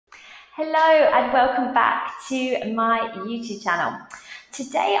Hello and welcome back to my YouTube channel.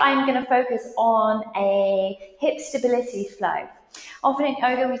 Today I'm going to focus on a hip stability flow. Often in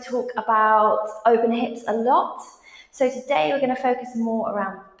yoga we talk about open hips a lot. So today we're going to focus more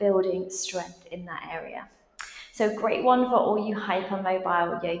around building strength in that area. So great one for all you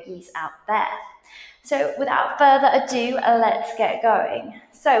hypermobile yogis out there. So without further ado, let's get going.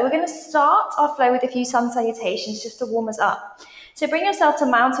 So we're going to start our flow with a few sun salutations just to warm us up. So bring yourself to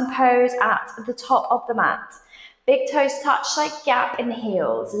mountain pose at the top of the mat. Big toes touch, like gap in the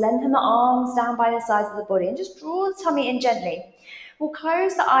heels. Lengthen the arms down by the sides of the body and just draw the tummy in gently. We'll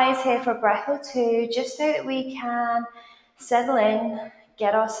close the eyes here for a breath or two just so that we can settle in,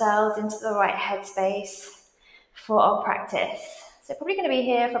 get ourselves into the right headspace for our practice. So probably going to be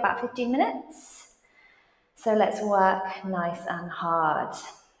here for about 15 minutes. So let's work nice and hard.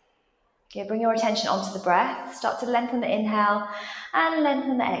 Okay, bring your attention onto the breath. Start to lengthen the inhale and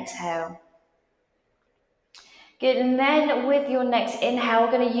lengthen the exhale. Good, and then with your next inhale,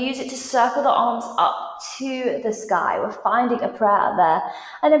 we're going to use it to circle the arms up to the sky. We're finding a prayer out there.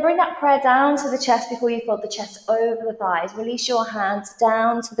 And then bring that prayer down to the chest before you fold the chest over the thighs. Release your hands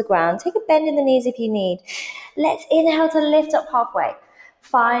down to the ground. Take a bend in the knees if you need. Let's inhale to lift up halfway.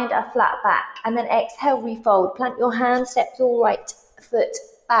 Find a flat back. And then exhale, refold. Plant your hands, step your right foot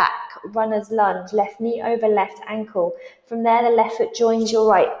back, runner's lunge, left knee over left ankle. From there, the left foot joins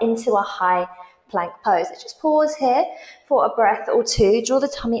your right into a high plank pose. Let's just pause here for a breath or two. Draw the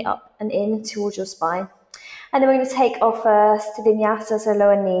tummy up and in towards your spine. And then we're going to take our first vinyasa, so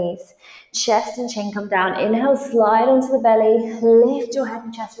lower knees. Chest and chin come down. Inhale, slide onto the belly. Lift your head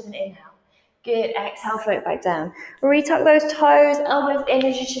and chest with an inhale. Good, exhale, float back down. Retuck those toes, elbows in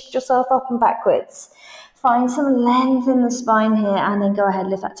as you shift yourself up and backwards. Find some length in the spine here and then go ahead,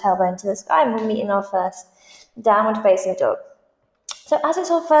 lift that tailbone to the sky and we'll meet in our first downward facing dog. So as it's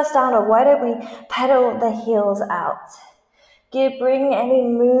our first downward, why don't we pedal the heels out? Good, bring any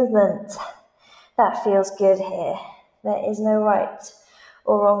movement that feels good here. There is no right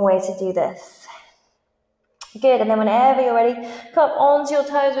or wrong way to do this. Good, and then whenever you're ready, come onto your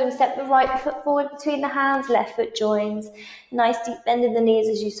toes. We're going to step the right foot forward between the hands, left foot joins. Nice deep bend in the knees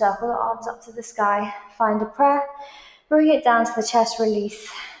as you circle the arms up to the sky. Find a prayer, bring it down to the chest,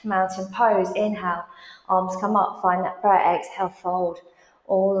 release, mountain pose. Inhale, arms come up, find that prayer. Exhale, fold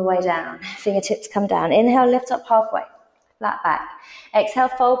all the way down. Fingertips come down. Inhale, lift up halfway, flat back. Exhale,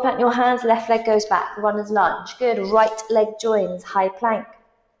 fold, plant your hands, left leg goes back, runner's lunge. Good, right leg joins, high plank.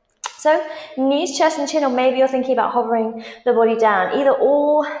 So knees, chest and chin, or maybe you're thinking about hovering the body down, either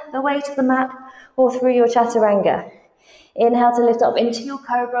all the way to the mat or through your chaturanga. Inhale to lift up into your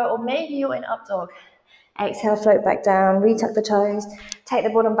cobra, or maybe you're in up dog. Exhale, float back down, retuck the toes, take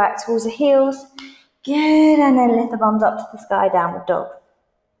the bottom back towards the heels. Good, and then lift the bums up to the sky, downward dog.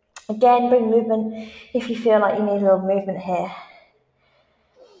 Again, bring movement if you feel like you need a little movement here.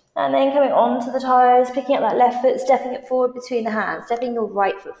 And then coming onto the toes, picking up that left foot, stepping it forward between the hands, stepping your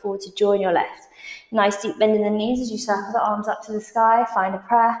right foot forward to join your left. Nice deep bend in the knees as you circle the arms up to the sky. Find a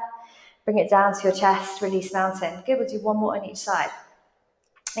prayer, bring it down to your chest, release mountain. Good, we'll do one more on each side.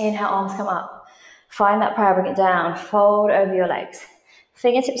 Inhale, arms come up. Find that prayer, bring it down, fold over your legs.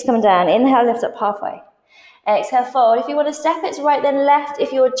 Fingertips come down, inhale, lift up halfway. Exhale, fold. If you want to step, it's right then left.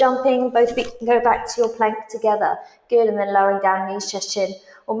 If you're jumping, both feet can go back to your plank together. Good, and then lowering down, knees, chest, chin,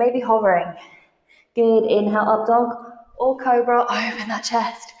 or maybe hovering. Good, inhale, up dog, or cobra, open that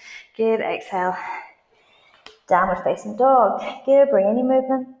chest. Good, exhale, downward facing dog. Good, bring any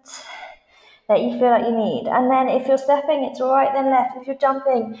movement that you feel like you need. And then if you're stepping, it's right then left. If you're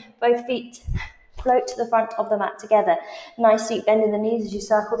jumping, both feet float to the front of the mat together. Nice deep bend in the knees as you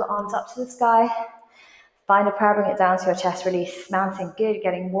circle the arms up to the sky. Find a prayer, bring it down to your chest, release, mountain. Good,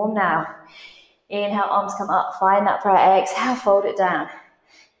 getting warm now. Inhale, arms come up, find that prayer. Exhale, fold it down.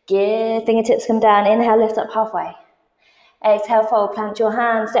 Good, fingertips come down. Inhale, lift up halfway. Exhale, fold, plant your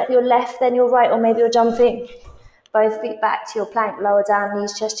hands. Step your left, then your right, or maybe you're jumping. Both feet back to your plank, lower down,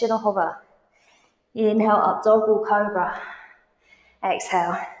 knees, chest, chin, or hover. Inhale, up dog or cobra.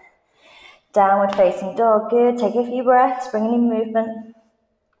 Exhale, downward facing dog. Good, take a few breaths, bring any movement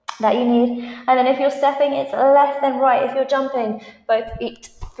that you need. And then if you're stepping, it's left then right. If you're jumping, both feet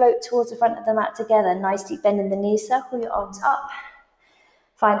float towards the front of the mat together. Nice deep bend in the knees, circle your arms up.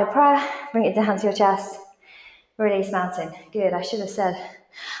 Find a prayer, bring it down to your chest. Release mountain. Good, I should have said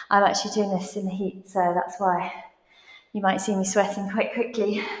I'm actually doing this in the heat, so that's why you might see me sweating quite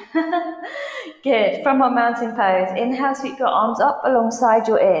quickly. Good, from our mountain pose. Inhale, sweep your arms up alongside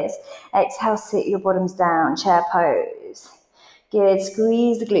your ears. Exhale, sit your bottoms down, chair pose. Good,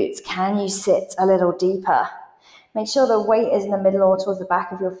 squeeze the glutes. Can you sit a little deeper? Make sure the weight is in the middle or towards the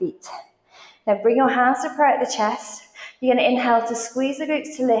back of your feet. Then bring your hands to prayer at the chest. You're going to inhale to squeeze the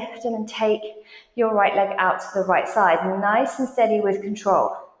glutes to lift and then take your right leg out to the right side. Nice and steady with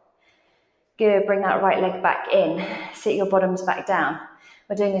control. Good, bring that right leg back in. Sit your bottoms back down.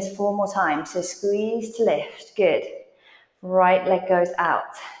 We're doing this 4 more times. So squeeze to lift, good. Right leg goes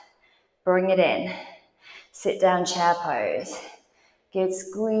out. Bring it in. Sit down chair pose. Good,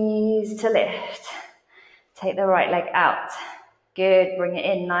 squeeze to lift. Take the right leg out. Good, bring it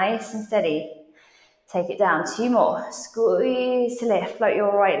in, nice and steady. Take it down, 2 more. Squeeze to lift, float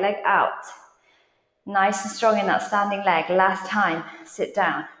your right leg out. Nice and strong in that standing leg. Last time, sit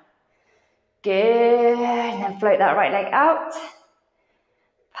down. Good, and then float that right leg out.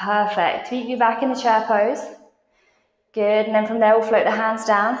 Perfect, feet you back in the chair pose. Good, and then from there we'll float the hands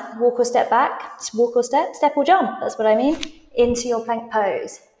down. Walk or step back, walk or step or jump, that's what I mean. Into your plank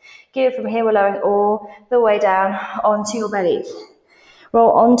pose. Good, from here we're lowering all the way down onto your bellies.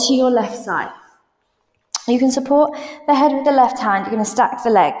 Roll onto your left side. You can support the head with the left hand. You're going to stack the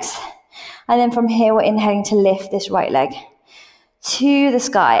legs. And then from here, we're inhaling to lift this right leg to the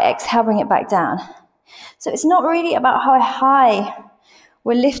sky. Exhale, bring it back down. So it's not really about how high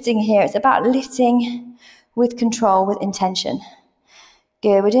we're lifting here. It's about lifting with control, with intention.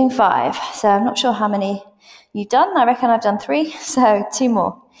 Good, we're doing 5. So I'm not sure how many you've done. I reckon I've done 3. So 2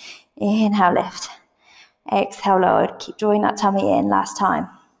 more. Inhale, lift. Exhale, lower. Keep drawing that tummy in. Last time.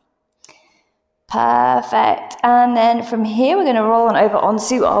 Perfect. And then from here, we're going to roll on over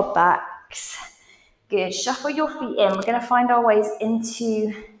onto our backs. Good. Shuffle your feet in. We're going to find our ways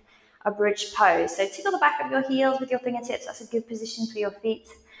into a bridge pose. So tickle the back of your heels with your fingertips. That's a good position for your feet.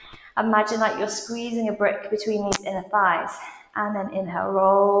 Imagine like you're squeezing a brick between these inner thighs. And then inhale,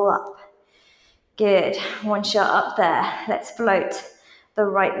 roll up. Good. 1 shot up there. Let's float the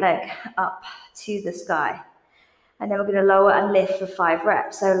right leg up to the sky. And then we're going to lower and lift for 5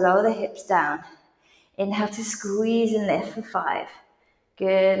 reps. So lower the hips down. Inhale to squeeze and lift for 5.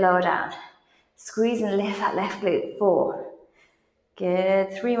 Good, lower down. Squeeze and lift that left glute, 4.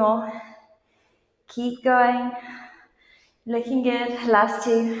 Good, 3 more. Keep going. Looking good, last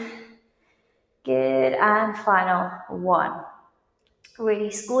 2. Good, and final 1.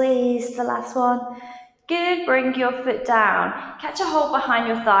 Really squeeze the last one. Good, bring your foot down. Catch a hold behind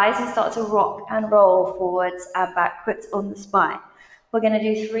your thighs and start to rock and roll forwards and backwards on the spine. We're going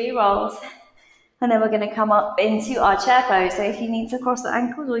to do 3 rolls. And then we're going to come up into our chair pose. So if you need to cross the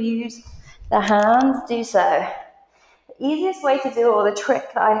ankles or use the hands, do so. The easiest way to do it, or the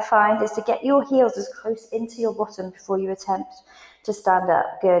trick that I find, is to get your heels as close into your bottom before you attempt to stand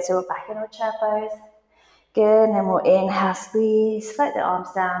up. Good, so we're back in our chair pose. Good, and then we'll inhale, squeeze, float the arms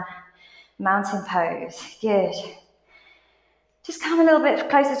down. Mountain pose, good. Just come a little bit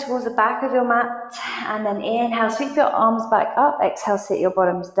closer towards the back of your mat. And then inhale, sweep your arms back up. Exhale, sit your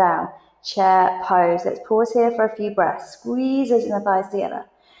bottoms down. Chair pose. Let's pause here for a few breaths. Squeeze those inner thighs together.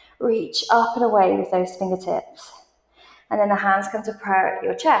 Reach up and away with those fingertips. And then the hands come to prayer at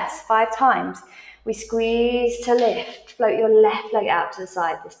your chest 5 times. We squeeze to lift. Float your left leg out to the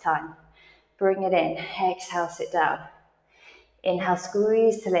side this time. Bring it in. Exhale, sit down. Inhale,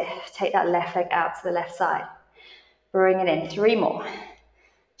 squeeze to lift. Take that left leg out to the left side. Bring it in. 3 more.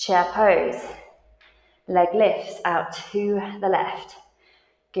 Chair pose. Leg lifts out to the left.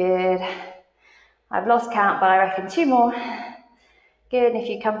 Good. I've lost count, but I reckon 2 more. Good. And if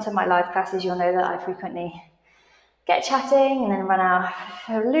you come to my live classes, you'll know that I frequently get chatting and then run out,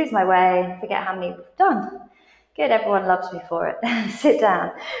 lose my way, forget how many we've done. Good. Everyone loves me for it. Sit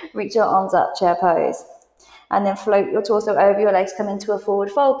down. Reach your arms up, chair pose. And then float your torso over your legs, come into a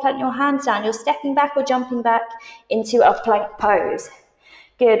forward fold. Plant your hands down. You're stepping back or jumping back into a plank pose.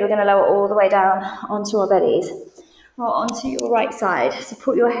 Good. We're going to lower all the way down onto our bellies. Roll onto your right side.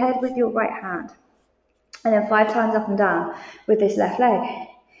 Support your head with your right hand. And then 5 times up and down with this left leg.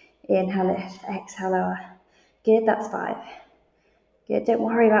 Inhale, lift. Exhale, lower. Good, that's 5. Good, don't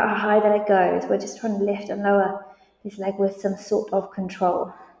worry about how high the leg goes. We're just trying to lift and lower this leg with some sort of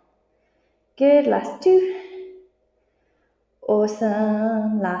control. Good, last 2.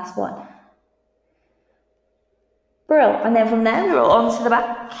 Awesome, last 1. Brilliant. And then from there, we roll onto the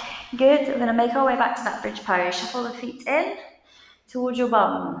back. Good. We're going to make our way back to that bridge pose. Shuffle the feet in towards your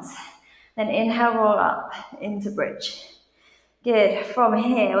bums. Then inhale, roll up into bridge. Good. From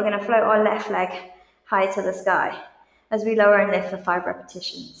here, we're going to float our left leg high to the sky as we lower and lift for 5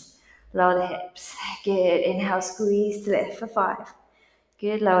 repetitions. Lower the hips. Good. Inhale, squeeze to lift for 5.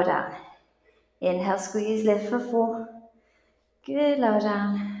 Good. Lower down. Inhale, squeeze, lift for 4. Good. Lower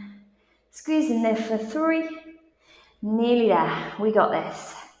down. Squeeze and lift for 3. Nearly there. We got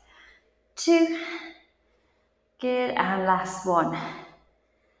this. 2. Good, and last one.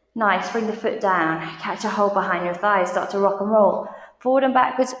 Nice, bring the foot down, catch a hold behind your thighs, start to rock and roll. Forward and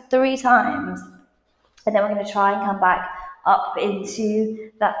backwards 3 times. And then we're going to try and come back up into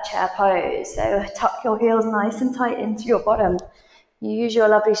that chair pose. So tuck your heels nice and tight into your bottom. You use your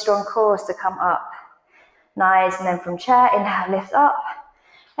lovely strong core to come up. Nice, and then from chair, inhale, lift up.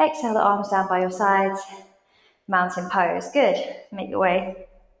 Exhale the arms down by your sides. Mountain pose, good. Make your way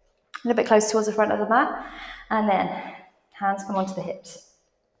a little bit closer towards the front of the mat. And then hands come onto the hips.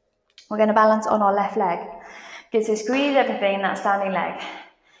 We're going to balance on our left leg. Good, so squeeze everything in that standing leg.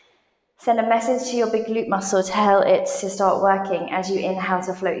 Send a message to your big glute muscle to tell it to start working as you inhale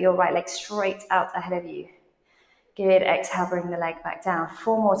to float your right leg straight out ahead of you. Good, exhale, bring the leg back down.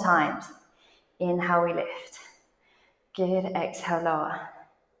 4 more times. Inhale, we lift. Good, exhale, lower.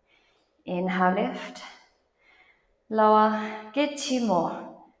 Inhale, lift. Lower. Good, 2 more.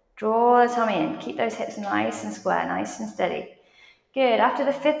 Draw the tummy in. Keep those hips nice and square, nice and steady. Good. After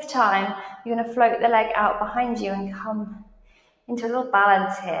the 5th time, you're going to float the leg out behind you and come into a little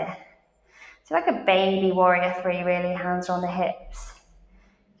balance here. So like a baby warrior 3, really, hands are on the hips.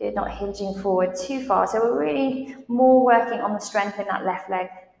 Good, not hinging forward too far. So we're really more working on the strength in that left leg,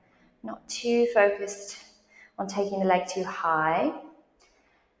 not too focused on taking the leg too high.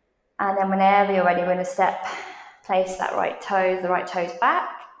 And then whenever you're ready, we're going to place that the right toes back.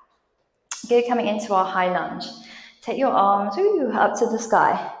 Good, coming into our high lunge. Take your arms up to the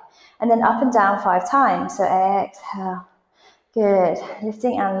sky and then up and down 5 times. So exhale. Good.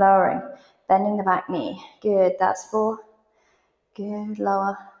 Lifting and lowering. Bending the back knee. Good. That's 4. Good.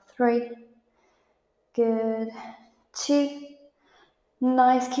 Lower. 3. Good. 2.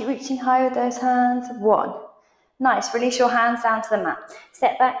 Nice. Keep reaching high with those hands. 1. Nice. Release your hands down to the mat.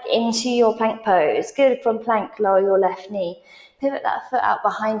 Step back into your plank pose. Good. From plank, lower your left knee. Pivot that foot out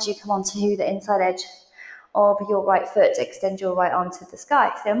behind you. Come onto the inside edge of your right foot. Extend your right arm to the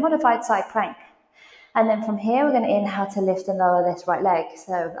sky. So modified side plank. And then from here, we're going to inhale to lift and lower this right leg.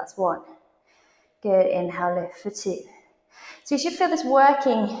 So that's 1. Good. Inhale, lift for 2. So you should feel this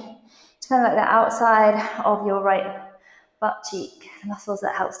working. It's kind of like the outside of your right butt cheek. The muscles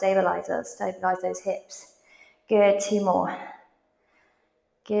that help stabilize those hips. Good. 2 more.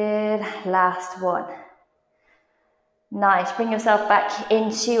 Good. Last 1. Nice. Bring yourself back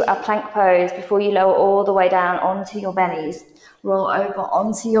into a plank pose before you lower all the way down onto your bellies. Roll over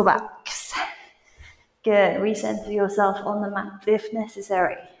onto your backs. Good. Recenter yourself on the mat if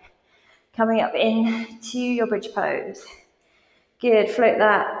necessary. Coming up into your bridge pose. Good. Float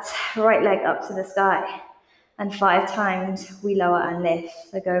that right leg up to the sky. And 5 times we lower and lift.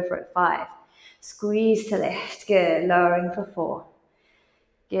 So go for it. 5. Squeeze to lift. Good. Lowering for 4.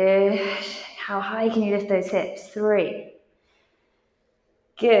 Good. How high can you lift those hips? 3.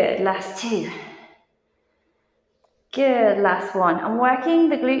 Good. Last 2. Good. Last 1. I'm working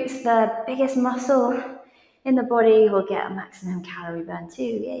the glutes, the biggest muscle in the body will get a maximum calorie burn too.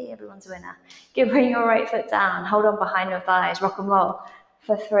 Yay, everyone's a winner. Good. Bring your right foot down. Hold on behind your thighs. Rock and roll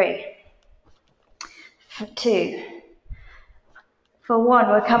for 3. For 2. For 1.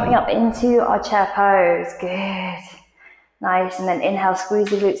 We're coming up into our chair pose. Good. Nice. And then inhale, squeeze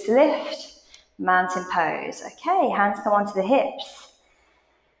the glutes to lift. Mountain pose. Okay, hands come onto the hips.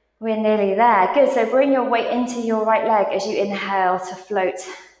 We're nearly there. Good, so bring your weight into your right leg as you inhale to float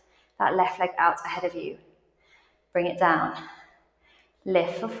that left leg out ahead of you. Bring it down.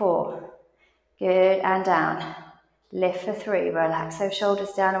 Lift for 4. Good, and down. Lift for 3. Relax those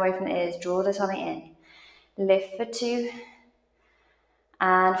shoulders down away from the ears. Draw the tummy in. Lift for 2.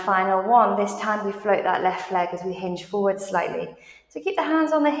 And final 1. This time we float that left leg as we hinge forward slightly. So keep the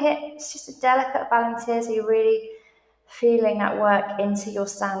hands on the hips, just a delicate balance here, so you're really feeling that work into your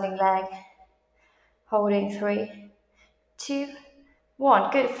standing leg. Holding 3, 2,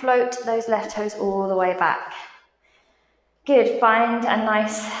 1. Good. Float those left toes all the way back. Good. Find a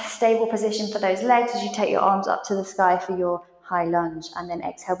nice stable position for those legs as you take your arms up to the sky for your high lunge. And then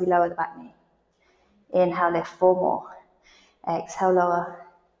exhale, we lower the back knee. Inhale, lift 4 more. Exhale, lower.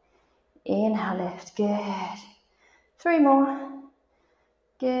 Inhale, lift. Good. 3 more.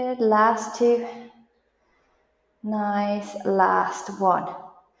 Good. Last 2. Nice. Last 1.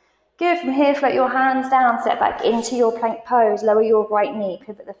 Good. From here, float your hands down. Step back into your plank pose. Lower your right knee.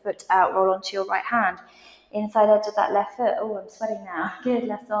 Pivot the foot out. Roll onto your right hand. Inside edge of that left foot. Oh, I'm sweating now. Good.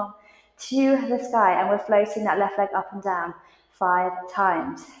 Left arm to the sky. And we're floating that left leg up and down 5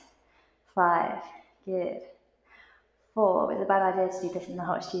 times. 5. Good. 4. It's a bad idea to do this in the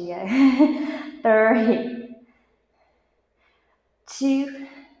hot studio. 3. 2.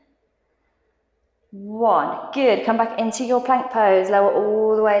 1. Good. Come back into your plank pose. Lower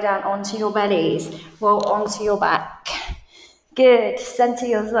all the way down onto your bellies. Roll onto your back. Good. Center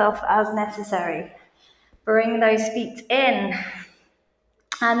yourself as necessary. Bring those feet in.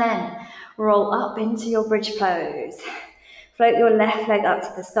 And then roll up into your bridge pose. Float your left leg up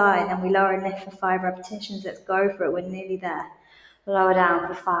to the sky, and then we lower and lift for 5 repetitions. Let's go for it. We're nearly there. Lower down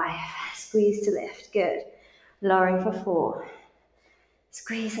for 5. Squeeze to lift. Good. Lowering for 4.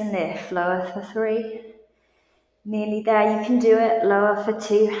 Squeeze and lift. Lower for 3. Nearly there. You can do it. Lower for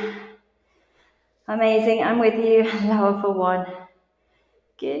 2. Amazing. I'm with you. Lower for 1.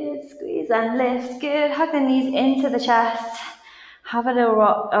 Good. Squeeze and lift. Good. Hug the knees into the chest. Have a little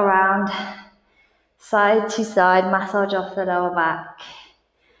rock around. Side to side. Massage off the lower back.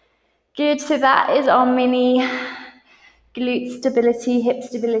 Good. So that is our mini glute stability, hip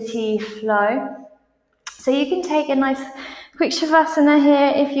stability flow. So you can take a nice quick Shavasana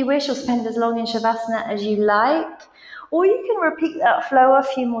here if you wish, or spend as long in Shavasana as you like. Or you can repeat that flow a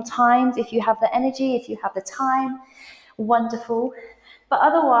few more times if you have the energy, if you have the time. Wonderful. But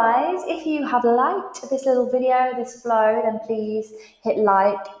otherwise, if you have liked this little video, this flow, then please hit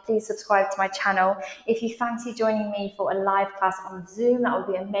like, please subscribe to my channel. If you fancy joining me for a live class on Zoom, that would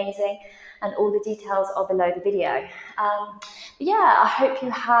be amazing. And all the details are below the video. Yeah, I hope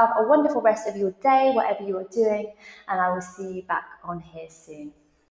you have a wonderful rest of your day, whatever you are doing, and I will see you back on here soon.